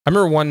I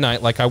remember one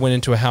night, like I went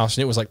into a house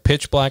and it was like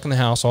pitch black in the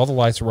house. All the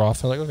lights were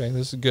off. I was like, okay,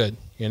 this is good,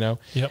 you know?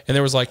 Yep. And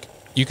there was like,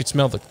 you could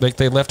smell like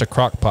they left a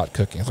crock pot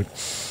cooking. I was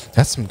like,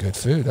 that's some good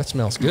food. That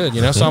smells good,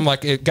 you know? So I'm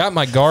like, it got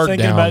my guard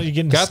Thinking down. about you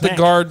getting a got the snack.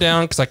 guard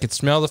down because I could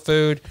smell the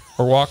food.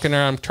 We're walking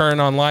around, I'm turning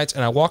on lights,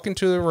 and I walk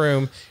into the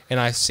room and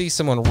I see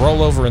someone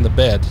roll over in the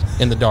bed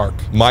in the dark.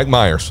 Mike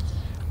Myers.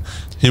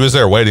 He was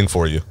there waiting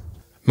for you.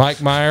 Mike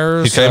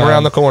Myers. He came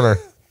around the corner.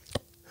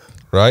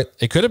 Right?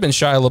 It could have been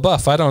Shia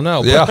LaBeouf. I don't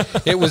know. Yeah.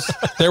 But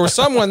there was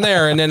someone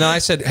there, and then I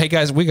said, hey,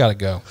 guys, we got to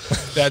go.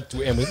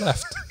 And we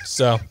left.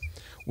 So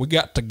we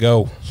got to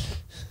go.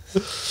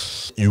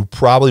 You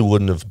probably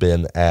wouldn't have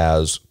been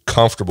as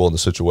comfortable in the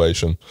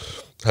situation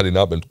had he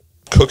not been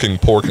cooking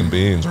pork and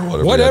beans or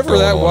whatever. Whatever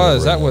that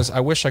was, I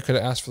wish I could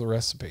have asked for the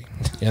recipe,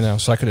 you know,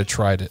 so I could have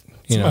tried it.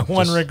 You know, my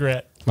one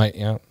regret.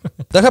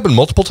 That happened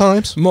multiple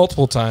times?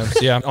 Multiple times,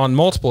 yeah. On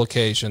multiple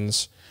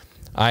occasions,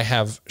 I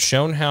have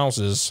shown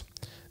houses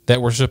that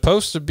were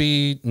supposed to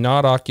be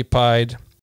not occupied